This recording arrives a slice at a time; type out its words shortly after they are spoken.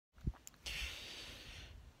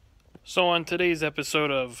So on today's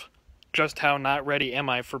episode of Just How Not Ready Am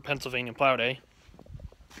I for Pennsylvania Plow Day,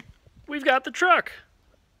 we've got the truck.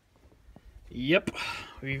 Yep,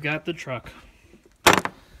 we've got the truck.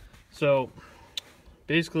 So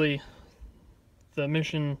basically the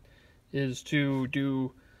mission is to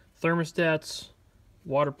do thermostats,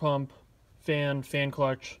 water pump, fan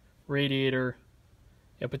clutch, radiator,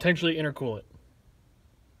 and potentially intercool it.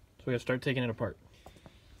 So we gotta start taking it apart.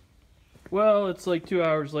 Well, it's like 2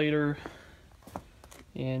 hours later,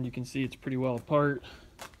 and you can see it's pretty well apart.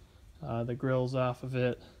 The grill's off of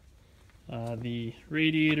it, the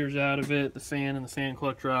radiator's out of it, the fan and the fan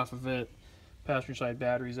clutch are off of it, passenger side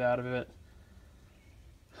battery's out of it,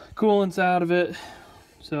 coolant's out of it.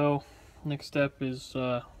 So next step is,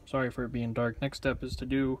 sorry for it being dark, next step is to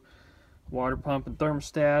do water pump and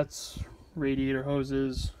thermostats, radiator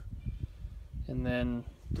hoses, and then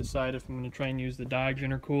decide if I'm going to try and use the Dodge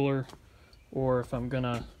intercooler or if I'm going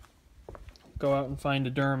to go out and find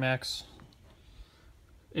a Duramax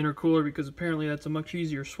intercooler, because apparently that's a much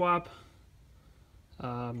easier swap.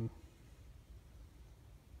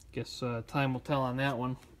 Guess time will tell on that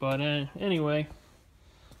one. But anyway,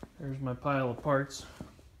 there's my pile of parts.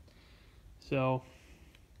 So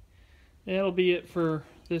that'll be it for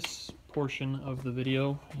this portion of the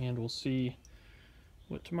video, and we'll see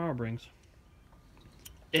what tomorrow brings.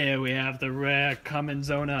 Here we have the rare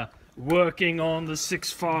Cummins owner working on the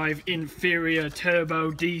 6.5 inferior turbo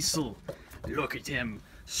diesel. Look at him,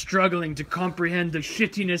 struggling to comprehend the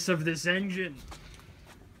shittiness of this engine.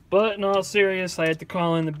 But in all seriousness, I had to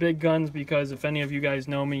call in the big guns because if any of you guys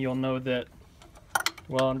know me, you'll know that,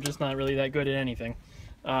 well, I'm just not really that good at anything.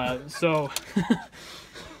 So,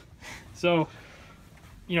 you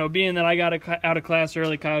know, being that I got out of class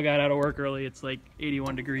early, Kyle got out of work early, it's like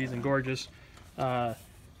 81 degrees and gorgeous.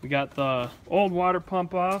 We got the old water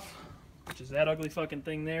pump off, which is that ugly fucking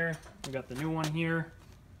thing there. We got the new one here.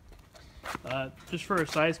 Just for a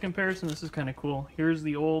size comparison, this is kind of cool. Here's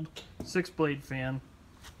the old 6-blade fan,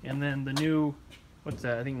 and then the new, what's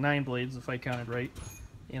that, I think 9 blades if I counted right.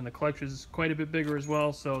 And the clutch is quite a bit bigger as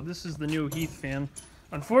well, so this is the new Heath fan.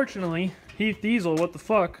 Unfortunately, Heath Diesel, what the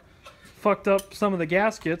fuck, fucked up some of the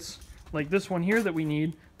gaskets, like this one here that we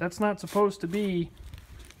need. That's not supposed to be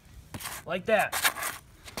like that.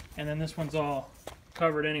 And then this one's all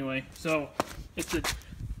covered anyway. So it's a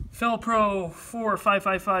Fel-Pro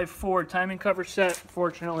 45554 timing cover set.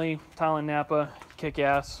 Fortunately, Talon Napa, kick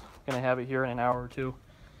ass. Gonna have it here in an hour or two.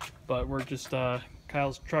 But we're just,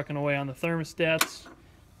 Kyle's trucking away on the thermostats.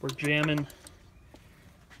 We're jamming.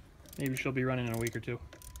 Maybe she'll be running in a week or two.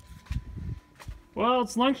 Well,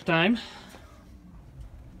 it's lunchtime.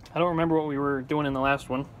 I don't remember what we were doing in the last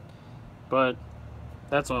one, but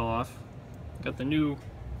that's all off. Got the new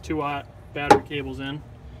 2-aught battery cables in,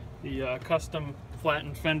 the custom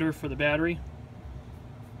flattened fender for the battery.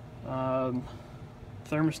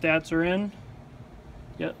 Thermostats are in.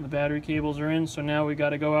 Yep, the battery cables are in, so now we got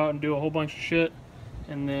to go out and do a whole bunch of shit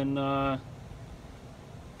and then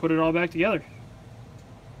put it all back together.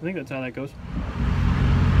 I think that's how that goes.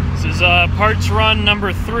 This is parts run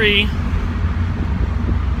number 3.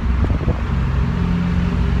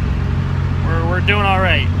 We're doing all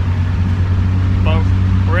right, but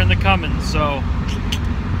we're in the Cummins, so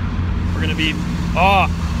we're gonna be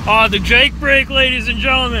the Jake brake, ladies and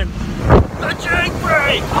gentlemen. The Jake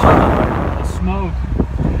brake. The smoke.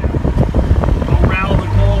 Don't rattle the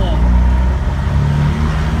coal.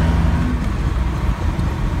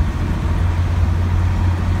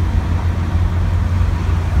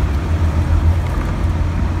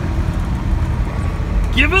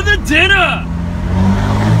 Give her the dinner!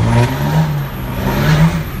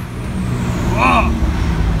 Whoa!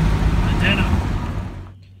 The dinner.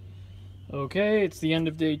 Okay, it's the end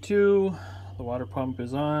of day 2. The water pump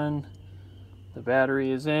is on. The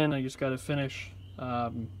battery is in. I just got to finish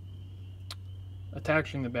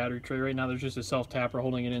attaching the battery tray. Right now there's just a self-tapper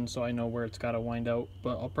holding it in, so I know where it's got to wind out.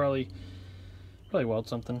 But I'll probably weld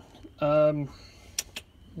something. Let's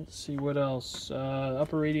see what else.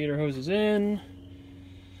 Upper radiator hose is in.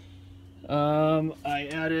 I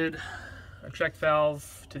added a check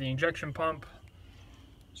valve to the injection pump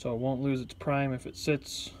so it won't lose its prime if it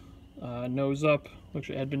sits nose up, which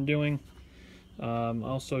it had been doing.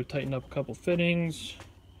 Also tightened up a couple fittings.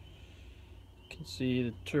 You can see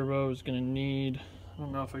the turbo is going to need, I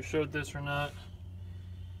don't know if I showed this or not,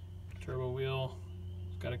 turbo wheel.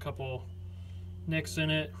 It's got a couple nicks in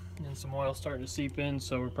it and some oil starting to seep in,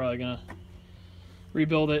 so we're probably going to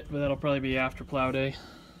rebuild it, but that'll probably be after plow day.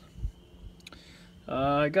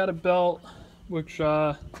 I got a belt which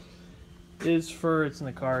is for, it's in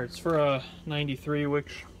the car, it's for a 93,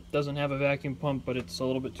 which doesn't have a vacuum pump, but it's a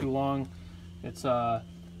little bit too long. It's what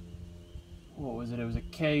was it? It was a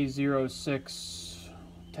K06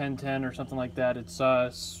 1010 or something like that. It's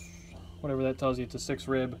whatever that tells you. It's a 6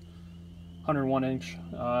 rib, 101 inch,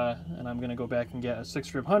 and I'm gonna go back and get a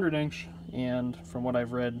 6 rib 100 inch, and from what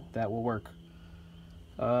I've read, that will work.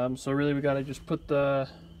 So really, we gotta just put the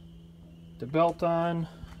belt on,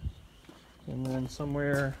 and then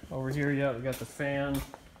somewhere over here, yeah, we got the fan.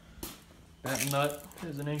 That nut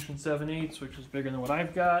is an 1 7/8, which is bigger than what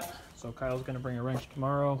I've got. So Kyle's gonna bring a wrench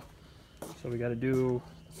tomorrow. So we gotta do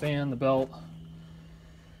the fan, the belt,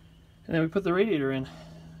 and then we put the radiator in.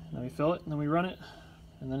 And then we fill it, and then we run it,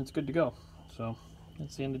 and then it's good to go. So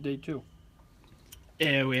that's the end of day 2.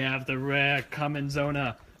 Here we have the rare Cummins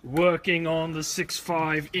owner working on the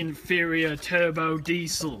 6.5 inferior turbo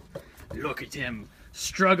diesel. Look at him,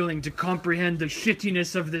 struggling to comprehend the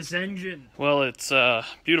shittiness of this engine. Well, it's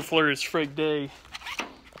beautiful as frig day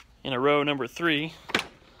in a row number 3.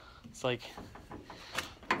 It's like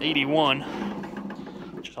 81,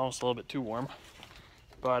 which is almost a little bit too warm.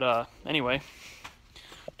 But anyway,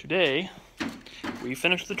 today we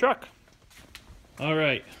finished the truck. All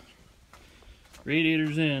right,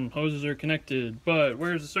 radiator's in, hoses are connected, but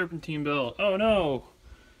where's the serpentine belt? Oh no,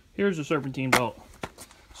 here's the serpentine belt.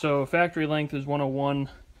 So factory length is 101.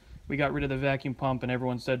 We got rid of the vacuum pump and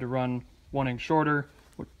everyone said to run 1 inch shorter.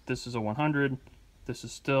 This is a 100. This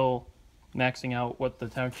is still maxing out what the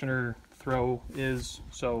tensioner throw is,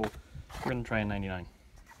 so we're gonna try a 99.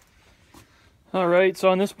 All right,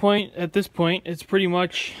 so at this point, it's pretty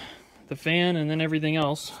much the fan and then everything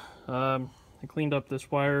else. I cleaned up this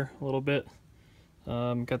wire a little bit.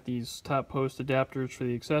 Got these top post adapters for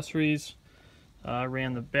the accessories.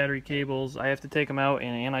 Ran the battery cables. I have to take them out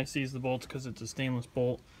and anti-seize the bolts because it's a stainless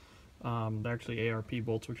bolt. They're actually ARP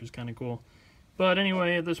bolts, which is kind of cool. But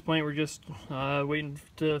anyway, at this point, we're just waiting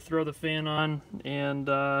to throw the fan on and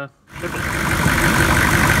ship it.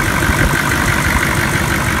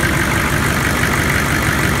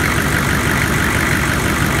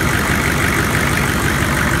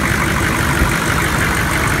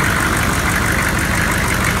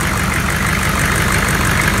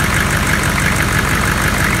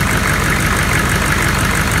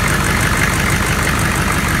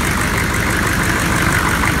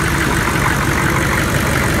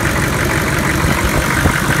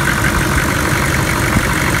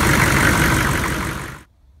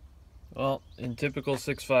 Well, in typical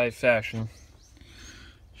 6.5 fashion,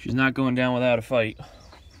 she's not going down without a fight.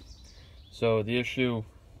 So the issue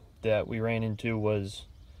that we ran into was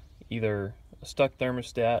either a stuck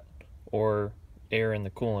thermostat or air in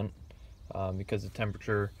the coolant, because the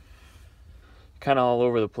temperature kind of all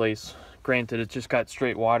over the place. Granted, it's just got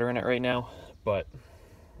straight water in it right now, but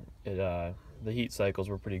the heat cycles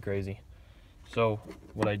were pretty crazy. So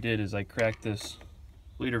what I did is I cracked this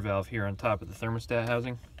bleeder valve here on top of the thermostat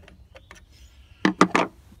housing.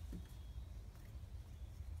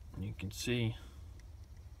 You can see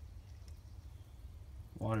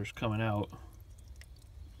water's coming out,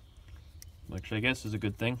 which I guess is a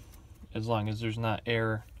good thing, as long as there's not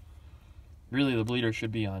air. Really, the bleeder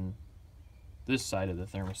should be on this side of the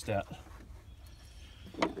thermostat,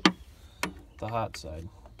 the hot side,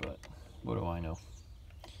 but what do I know.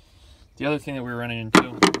 The other thing that we were running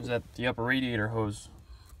into is that the upper radiator hose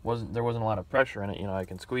wasn't a lot of pressure in it. You know, I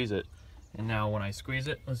can squeeze it, and now when I squeeze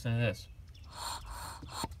it, listen to this.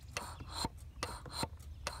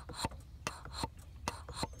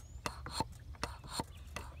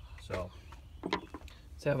 So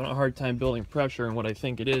it's having a hard time building pressure, and what I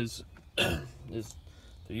think it is is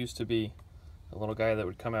there used to be a little guy that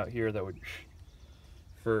would come out here that would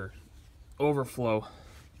for overflow,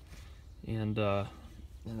 and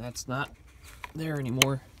that's not there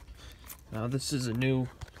anymore. Now this is a new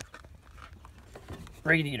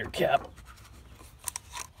radiator cap.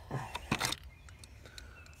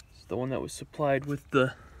 It's the one that was supplied with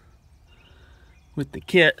the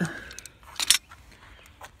kit.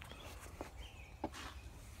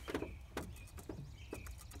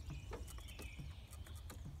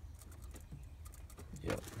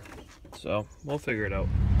 Yep. So we'll figure it out.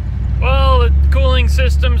 Well, the cooling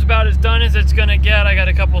system's about as done as it's gonna get. I got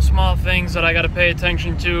a couple small things that I gotta pay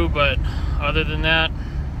attention to, but other than that,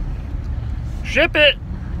 ship it!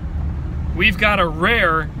 We've got a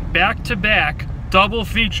rare back-to-back double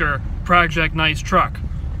feature Project Nice truck.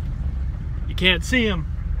 You can't see them.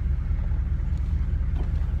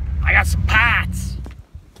 I got some parts!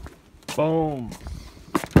 Boom.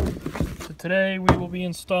 So today we will be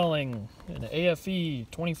installing an AFE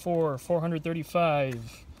 24-435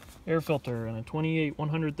 air filter and a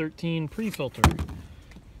 28-113 pre-filter.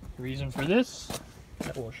 The reason for this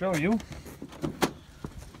that will show you.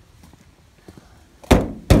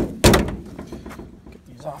 Get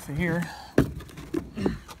these off of here.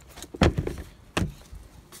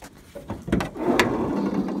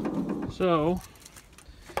 So,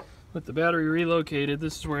 with the battery relocated,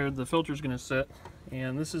 this is where the filter is going to sit,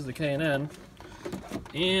 and this is the K&N.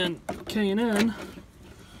 And K&N,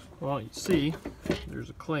 well, you see,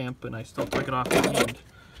 there's a clamp, and I still took it off by hand.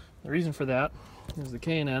 The reason for that is the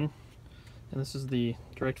K&N, and this is the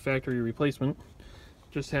direct factory replacement,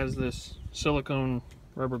 just has this silicone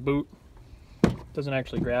rubber boot. Doesn't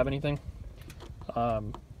actually grab anything,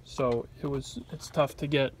 so it's tough to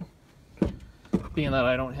get, being that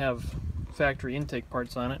I don't have factory intake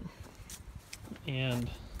parts on it. And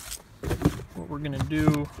what we're gonna do,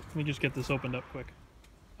 let me just get this opened up quick.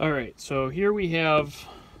 Alright, so here we have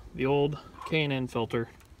the old K&N filter,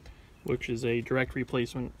 which is a direct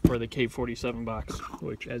replacement for the K47 box,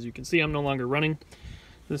 which, as you can see, I'm no longer running.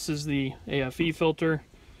 This is the AFE filter.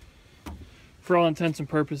 For all intents and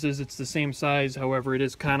purposes, it's the same size, however it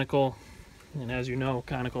is conical, and as you know,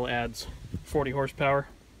 conical adds 40 horsepower.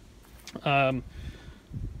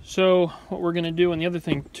 So what we're going to do, and the other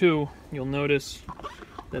thing too, you'll notice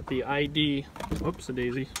that the ID, whoops a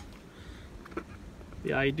daisy,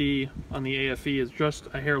 the ID on the AFE is just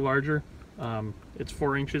a hair larger. It's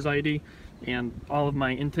 4 inches ID, and all of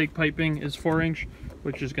my intake piping is 4 inch,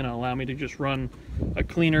 which is going to allow me to just run a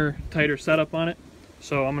cleaner, tighter setup on it.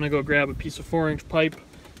 So I'm going to go grab a piece of 4 inch pipe,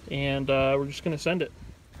 and we're just going to send it.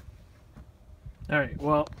 Alright,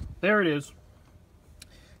 well, there it is.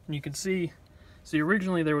 And you can see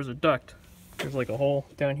originally there was a duct. There's like a hole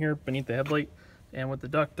down here beneath the headlight, and what the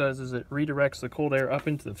duct does is it redirects the cold air up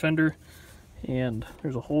into the fender, and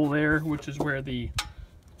there's a hole there, which is where the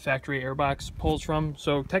factory airbox pulls from.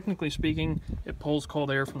 So technically speaking, it pulls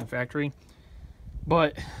cold air from the factory,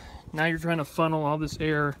 but now you're trying to funnel all this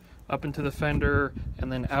air up into the fender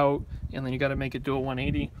and then out, and then you got to make it do a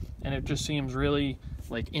 180, and it just seems really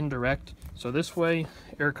like indirect. So this way,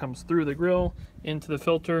 air comes through the grill into the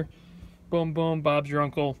filter, boom boom, Bob's your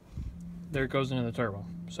uncle, there it goes into the turbo.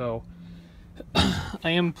 So I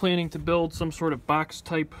am planning to build some sort of box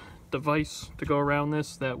type device to go around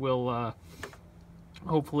this that will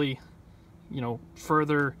hopefully, you know,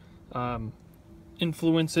 further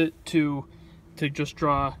influence it to just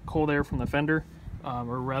draw cold air from the fender,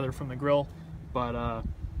 or rather from the grill. But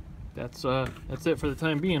that's it for the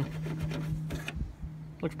time being.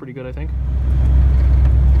 Looks pretty good, I think.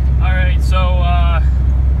 Alright, so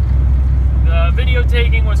the video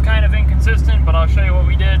taking was kind of inconsistent, but I'll show you what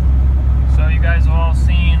we did. So you guys have all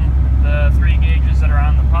seen the 3 gauges that are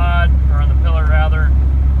on the pod, or on the pillar rather.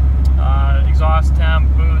 Exhaust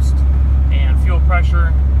temp, boost, and fuel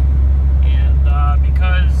pressure. And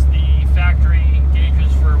because the factory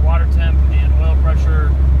gauges for water temp and oil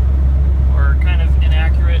pressure were kind of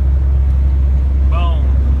inaccurate, boom,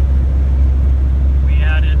 we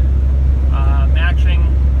added matching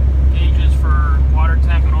gauges for water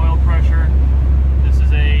temp and oil pressure. This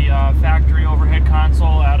is a factory overhead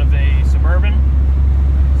console out of a Suburban,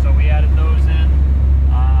 so we added those in.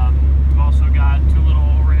 We've also got 2 little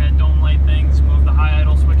overhead dome light things, move the high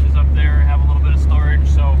idle switches up there, have a little bit of storage,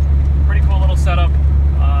 so pretty cool little setup.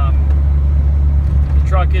 The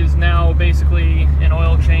truck is now basically an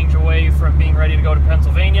oil change away from being ready to go to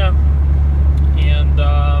Pennsylvania, and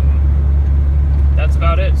that's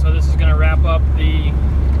about it. So this is going to wrap up the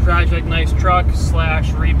Project Nice Truck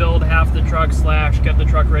 / rebuild half the truck / get the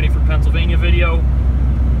truck ready for Pennsylvania video.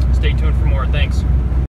 Stay tuned for more. Thanks.